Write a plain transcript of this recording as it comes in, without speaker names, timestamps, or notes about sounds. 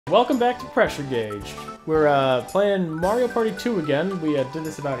Welcome back to Pressure Gauge. We're playing Mario Party 2 again. We did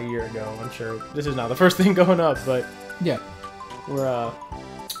this about a year ago. I'm sure this is not the first thing going up, but yeah, we're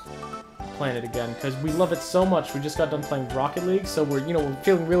playing it again because we love it so much. We just got done playing Rocket League, so we're we're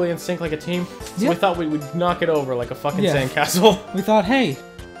feeling really in sync like a team. So we thought we would knock it over like a fucking sandcastle. We thought, hey,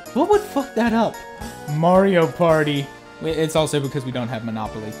 what would fuck that up? Mario Party. It's also because we don't have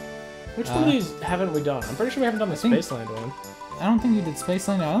Monopoly. Which one of these haven't we done? I'm pretty sure we haven't done the Spaceland one. I don't think we did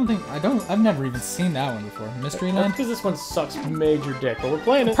Spaceland. I've never even seen that one before. Mysteryland? That's because this one sucks major dick, but we're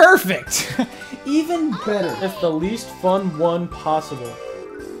playing it. Perfect! Even better. It's the least fun one possible.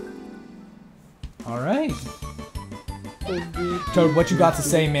 Alright. Toad, what you got to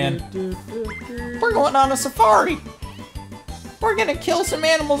say, man? We're going on a safari! We're gonna kill some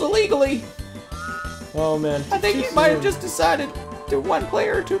animals illegally! Oh man. I think you might have just decided to 1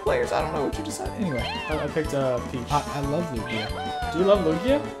 player or 2 players. I don't know what you decided. Anyway. I picked Peach. I love Lugia. Do you love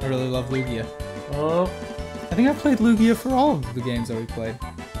Lugia? I really love Lugia. Oh. I think I played Lugia for all of the games that we played.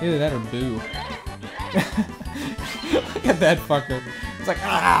 Either that or Boo. Look at that fucker. It's like,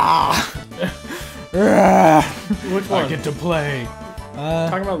 ah! Which one? I get to play.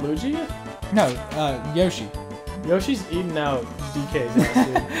 Talking about Lugia? No, Yoshi. Yoshi's eating out DK's ass,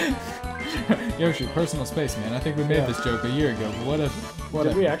 dude. Yoshi, personal space, man. I think we made this joke a year ago, but what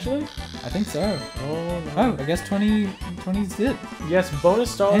Did we actually? I think so. Oh, no. Oh, I guess 20's it. Yes, bonus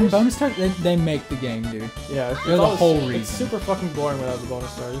stars. And bonus stars, they make the game, dude. Yeah, they're the whole reason. It's super fucking boring without the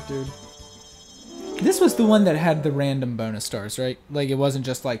bonus stars, dude. This was the one that had the random bonus stars, right? Like, it wasn't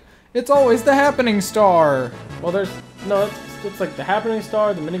just like, it's always the happening star. Well, it's like the happening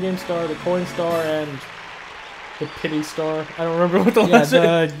star, the minigame star, the coin star, and the pity star. I don't remember what the last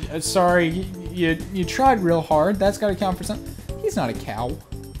one. Sorry, you tried real hard. That's got to count for something. He's not a cow.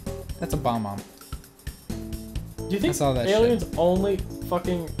 That's a bomb-bomb. Do you think aliens only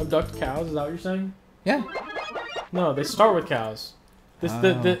fucking abduct cows? Is that what you're saying? Yeah. No, they start with cows.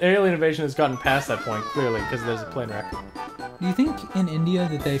 The alien invasion has gotten past that point, clearly, because there's a plane wreck. Do you think in India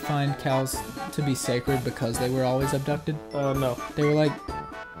that they find cows to be sacred because they were always abducted? No. They were like,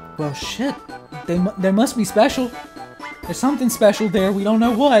 well, shit. They must be special. There's something special there. We don't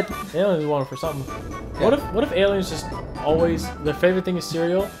know what. Aliens want it for something. Yeah. What if aliens just always their favorite thing is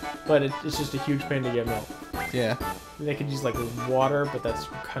cereal, but it's just a huge pain to get milk? Yeah. They could use like water, but that's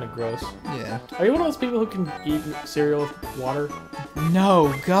kind of gross. Yeah. Are you one of those people who can eat cereal with water?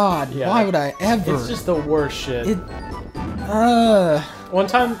 No, God. Yeah. Why would I ever? It's just the worst shit. One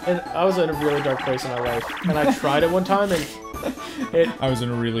time, and I was in a really dark place in my life, and I tried it one time, and I was in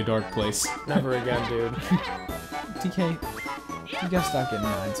a really dark place. Never again, dude. TK, you gotta stop getting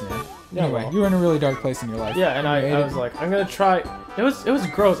lines, man. Yeah, anyway, well, you were in a really dark place in your life. Yeah, and I was like, I'm gonna try. It was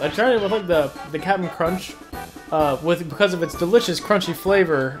gross. I tried it with like the Captain Crunch, because of its delicious crunchy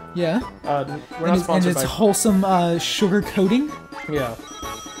flavor. Yeah. We're not sponsored by. And its wholesome sugar coating. Yeah.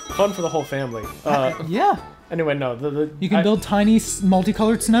 Fun for the whole family. Yeah. Anyway, no. You can build tiny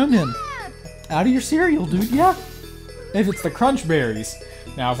multicolored snowmen out of your cereal, dude. Yeah. If it's the Crunch Berries.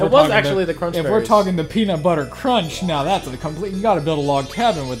 Now, if it was actually the Crunch Berries. If we're talking the Peanut Butter Crunch, now that's a complete. You gotta build a log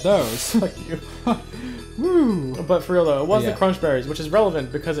cabin with those. Fuck you. Woo. But for real though, it was the Crunch Berries, which is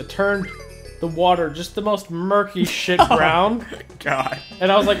relevant because it turned the water just the most murky shit brown. God.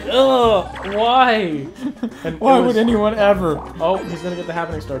 And I was like, ugh, why? And why would anyone ever? Oh, he's gonna get the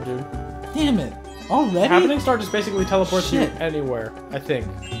Happening Star, dude. Damn it. Already? The Happening Star just basically teleports you anywhere, I think.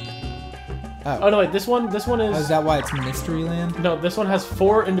 Oh no, wait, this one is... Oh, is that why it's Mysteryland? No, this one has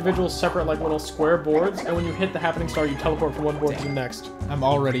 4 individual separate, like, little square boards, and when you hit the Happening Star, you teleport from one board to the next. I'm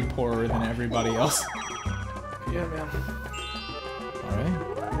already poorer than everybody else. Yeah, man.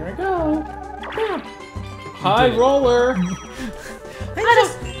 Alright. Here I go. Yeah. High roller. I'm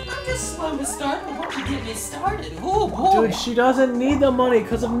just slow to start, but once you get me started, oh boy. Dude, she doesn't need the money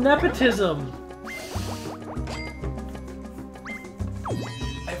because of nepotism.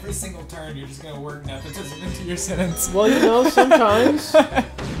 Every single turn, you're just gonna work nepotism into your sentence. Well, you know, sometimes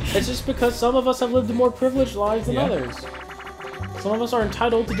it's just because some of us have lived more privileged lives than others. Some of us are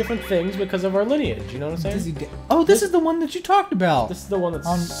entitled to different things because of our lineage. You know what I'm saying? Oh, this is the one that you talked about. This is the one that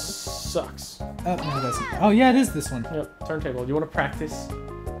sucks. No, it doesn't. Oh yeah, it is this one. Yep. Turntable. Do you want to practice?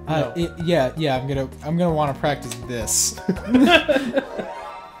 No. Yeah. I'm gonna want to practice this.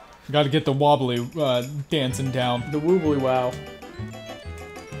 Got to get the wobbly dancing down. The woobly wow.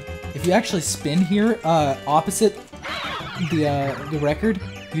 If you actually spin here, opposite the record,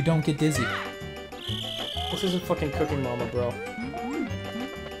 you don't get dizzy. This isn't fucking Cooking Mama, bro.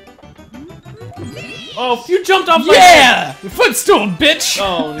 Oh, you jumped off my head! Your footstool, bitch!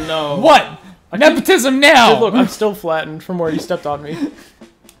 Oh no. What? Nepotism now! Dude, look, I'm still flattened from where you stepped on me.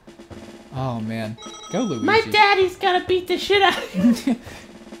 Oh man, go Luigi. My daddy's gotta beat the shit out of you.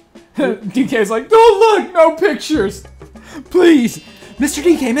 DK's like, don't look, no pictures, please. Mr.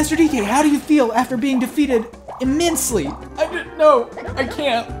 DK, how do you feel after being defeated immensely? I didn't know. I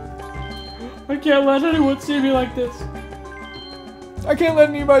can't let anyone see me like this. I can't let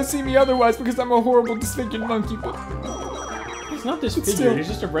anybody see me otherwise because I'm a horrible disfigured monkey, but He's not disfigured, he's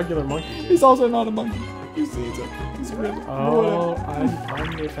just a regular monkey. he's also not a monkey. You see, he's real. Oh,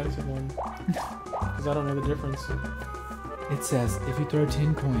 I'm the offensive one. Because I don't know the difference. It says, if you throw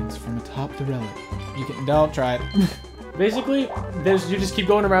 10 coins from atop the relic, you can... Don't try it. Basically, you just keep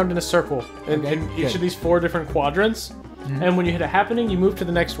going around in a circle in each of these 4 different quadrants. And when you hit a happening, you move to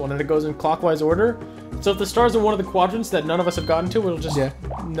the next one, and it goes in clockwise order. So if the star's in one of the quadrants that none of us have gotten to, we'll just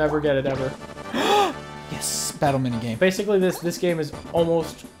never get it ever. Yes, battle minigame. Basically, this game is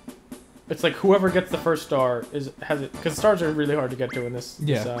almost... It's like whoever gets the first star has it, because stars are really hard to get to in this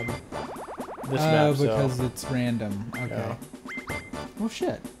map. Because it's random. Okay. Yeah. Well,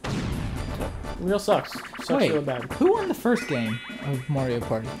 shit. Real sucks. Sucks real bad. Who won the first game of Mario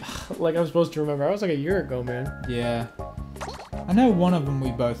Party? Like I'm supposed to remember. I was like a year ago, man. Yeah. I know one of them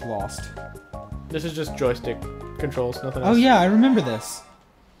we both lost. This is just joystick controls, nothing else. Oh yeah, I remember this.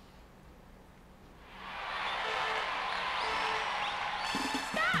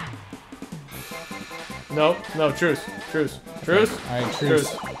 No, truce. Alright, truce.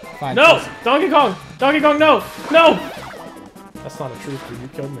 Fine, No! truce. Donkey Kong, no! That's not a truce, dude. You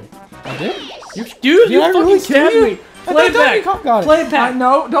killed me. I did? You Did I fucking really stabbed kill you? me. Play it back. Play it back.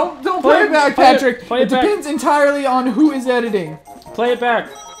 No, don't play it back, Patrick. Play it back. Depends entirely on who is editing. Play it back.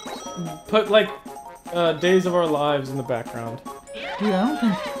 Put like Days of Our Lives in the background. Dude,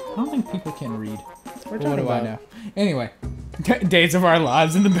 I don't think people can read. What do I know? Anyway, Days of Our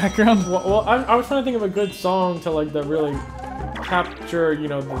Lives in the background. Well, I was trying to think of a good song to like that really capture, you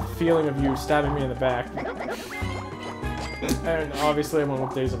know, the feeling of you stabbing me in the back. And obviously I went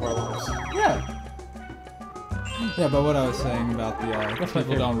with Days of Our Lives. Yeah. Yeah, but what I was saying about the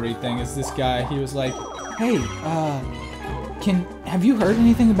people don't read thing is this guy, he was like, hey, have you heard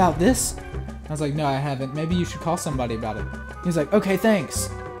anything about this? I was like, no, I haven't. Maybe you should call somebody about it. He's like, okay,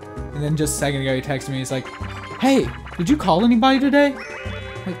 thanks. And then just a second ago he texted me, he's like, hey, did you call anybody today?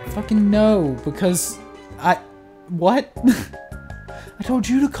 Like, fucking no, because what? I told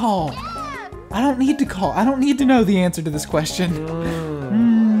you to call. I don't need to call. I don't need to know the answer to this question.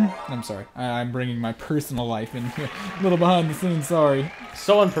 I'm sorry. I'm bringing my personal life in here. A little behind the scenes, sorry.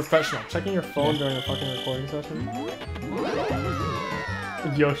 So unprofessional. Checking your phone during a fucking recording session.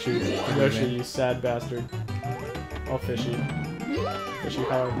 Yoshi, you sad bastard. All fishy. Fishy,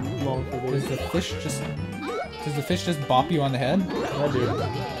 how long for this? Does the fish just bop you on the head? Yeah, dude.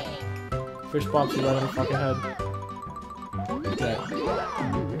 Fish bops you right on the fucking head. Okay.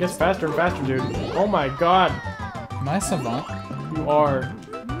 It gets faster and faster, dude. Oh my god. Am I a savant? You are.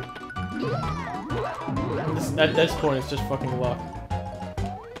 At this point, it's just fucking luck.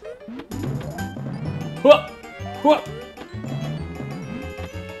 Whoa! Whoa!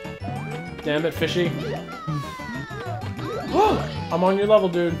 Damn it, fishy. I'm on your level,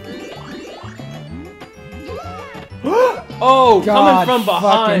 dude. Oh, God, coming from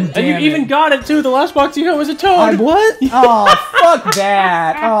behind. And you damn even got it, too. The last box you hit was a toad. What? Oh, fuck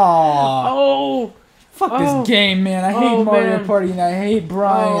that. Oh. Oh. Fuck this game, man. I hate Mario Party and I hate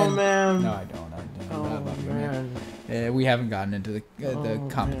Brian. Oh, man. No, I don't. I love you, man. We haven't gotten into the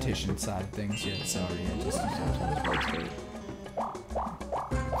competition side of things yet. Sorry.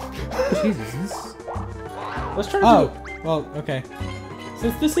 Jesus. Let's try to do well, okay.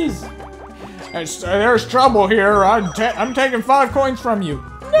 Since this is... there's trouble here. I'm taking 5 coins from you.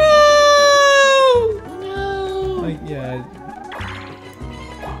 No! Like, yeah.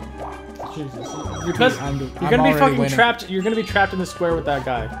 Jesus. Because you're gonna be fucking trapped. You're gonna be trapped in the square with that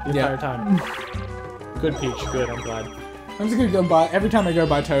guy the entire time. Good, Peach. Good. I'm glad. I'm just gonna go by. Every time I go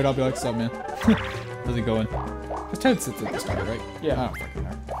by Toad, I'll be like, "Sup, man? How's it going?" Because Toad sits at the start, right? Yeah. I don't fucking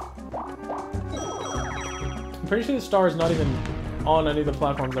know. I'm pretty sure the star is not even on any of the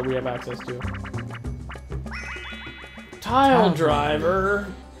platforms that we have access to. Tile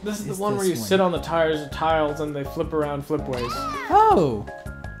driver. This is the one where you sit on the tiles and they flip around flipways. Oh,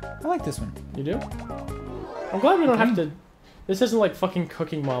 I like this one. You do? I'm glad we don't have to... This isn't like fucking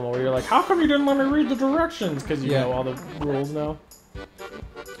Cooking Mama where you're like, how come you didn't let me read the directions? Because you know all the rules now.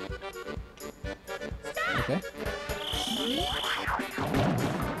 Okay.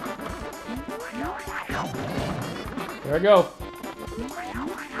 There I go.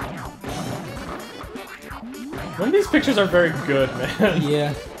 One of these pictures are very good, man.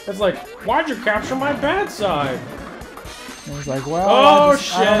 Yeah. It's like, why'd you capture my bad side? And it's like, well, oh,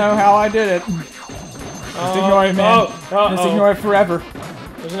 I don't know how I did it. Just ignore it, man. Just ignore it forever.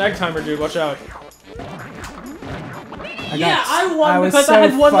 There's an egg timer, dude. Watch out. I won because I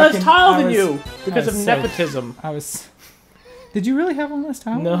had one less tile than you because of nepotism. Did you really have one less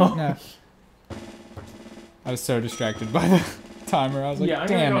tile? No. I was so distracted by the timer. I was like, yeah, I'm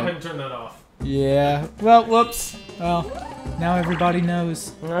damn gonna go it. ahead and turn that off. Yeah. Well, whoops. Well, now everybody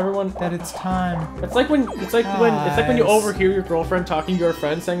knows Everyone that it's time. It's like when you overhear your girlfriend talking to her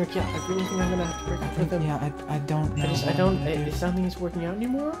friend saying like, yeah, I really think I'm gonna have to break up with him. Yeah, I don't know. I don't. Is something is working out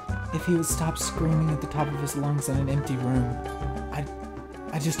anymore? If he would stop screaming at the top of his lungs in an empty room,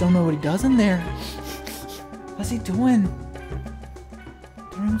 I just don't know what he does in there. What's he doing?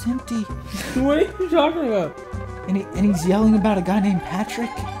 The room's empty. What are you talking about? And he's yelling about a guy named Patrick.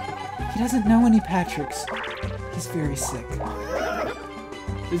 He doesn't know any Patricks. He's very sick.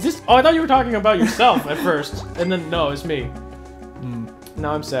 Is this? Oh, I thought you were talking about yourself at first, and then no, it's me.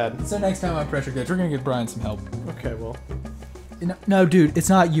 Now I'm sad. So next time on Pressure Coach, we're gonna give Brian some help. Okay, well. No, dude, it's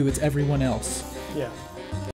not you. It's everyone else. Yeah.